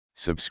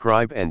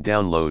Subscribe and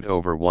download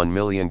over 1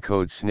 million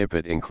code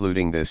snippet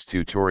including this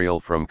tutorial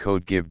from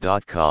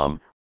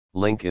codegive.com,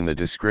 link in the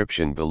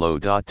description below.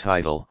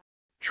 Title: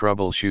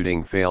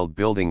 Troubleshooting Failed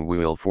Building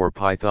Wheel for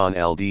Python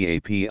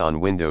LDAP on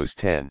Windows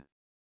 10.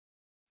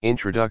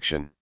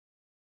 Introduction.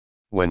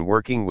 When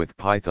working with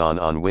Python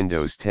on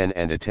Windows 10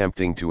 and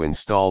attempting to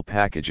install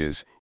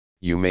packages,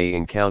 you may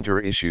encounter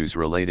issues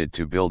related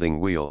to building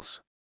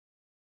wheels.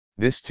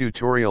 This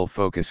tutorial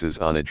focuses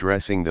on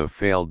addressing the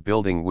failed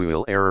building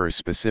wheel error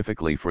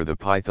specifically for the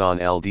Python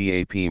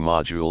LDAP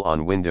module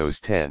on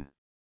Windows 10.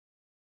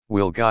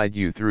 We'll guide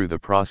you through the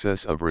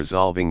process of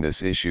resolving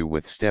this issue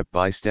with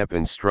step-by-step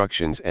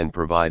instructions and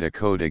provide a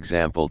code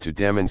example to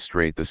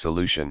demonstrate the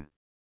solution.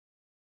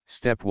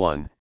 Step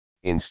 1.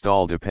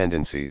 Install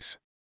dependencies.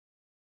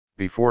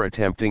 Before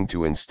attempting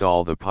to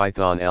install the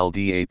Python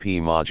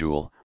LDAP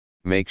module,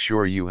 make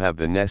sure you have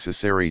the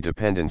necessary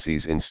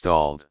dependencies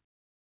installed.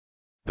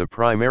 The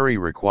primary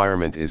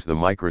requirement is the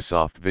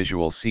Microsoft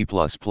Visual C++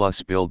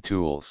 build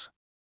tools.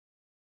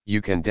 You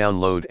can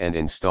download and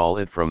install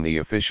it from the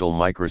official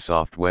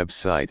Microsoft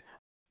website,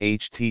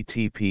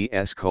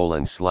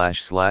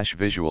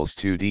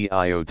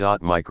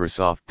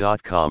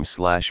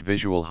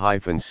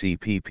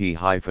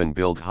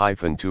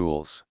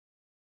 https://visuals2dio.microsoft.com/visual-cpp-build-tools.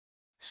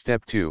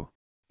 Step 2.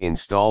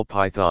 Install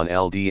Python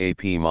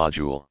LDAP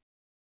module.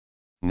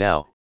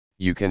 Now,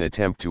 you can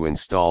attempt to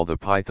install the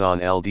Python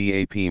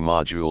LDAP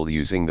module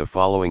using the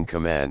following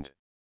command.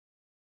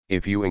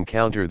 If you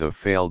encounter the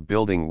failed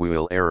building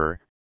wheel error,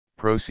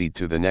 proceed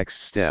to the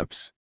next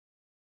steps.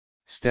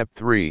 Step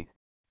 3.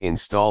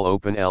 Install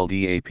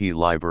OpenLDAP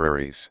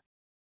libraries.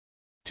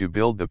 To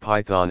build the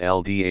Python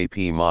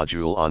LDAP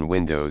module on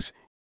Windows,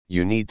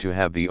 you need to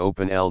have the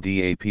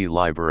OpenLDAP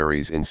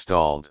libraries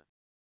installed.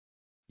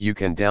 You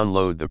can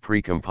download the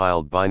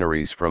precompiled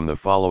binaries from the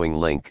following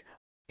link,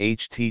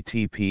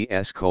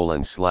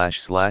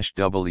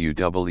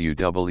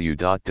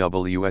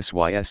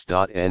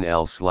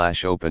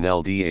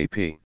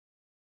 https://www.wsys.nl/OpenLDAP.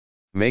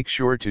 Make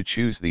sure to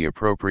choose the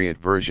appropriate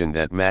version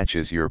that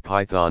matches your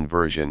Python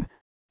version,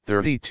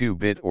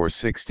 32-bit or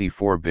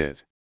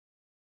 64-bit.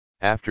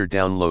 After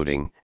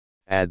downloading,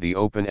 add the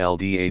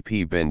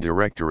OpenLDAP bin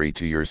directory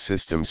to your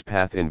system's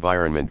path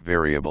environment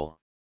variable.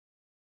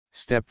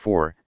 Step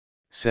 4.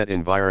 Set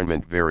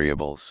environment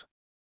variables.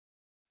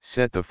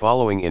 Set the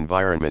following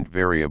environment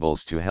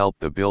variables to help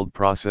the build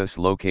process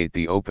locate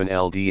the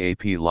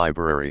OpenLDAP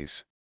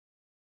libraries.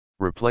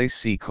 Replace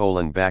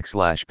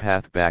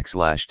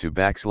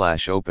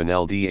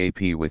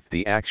c:\path\to\OpenLDAP with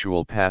the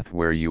actual path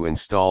where you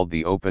installed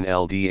the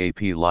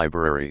OpenLDAP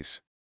libraries.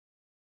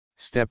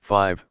 Step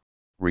 5.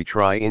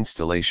 Retry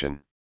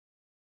installation.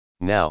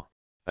 Now,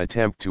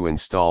 attempt to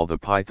install the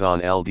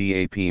Python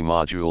LDAP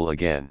module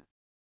again.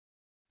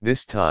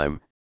 This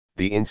time,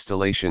 the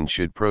installation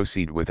should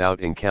proceed without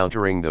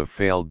encountering the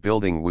failed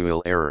building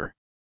wheel error.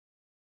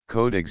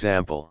 Code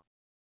example.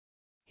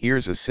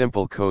 Here's a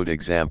simple code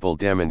example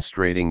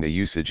demonstrating the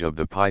usage of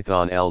the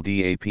Python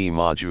LDAP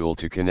module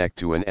to connect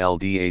to an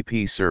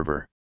LDAP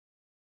server.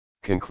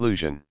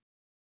 Conclusion.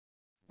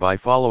 By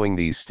following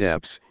these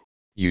steps,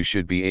 you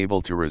should be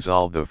able to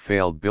resolve the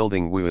failed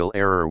building wheel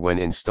error when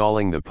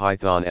installing the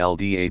Python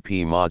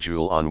LDAP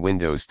module on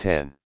Windows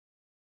 10.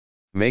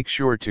 Make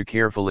sure to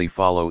carefully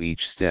follow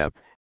each step,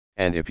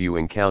 and if you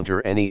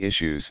encounter any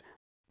issues,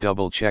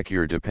 double-check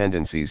your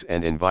dependencies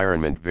and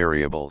environment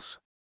variables.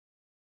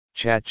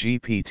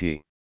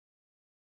 ChatGPT.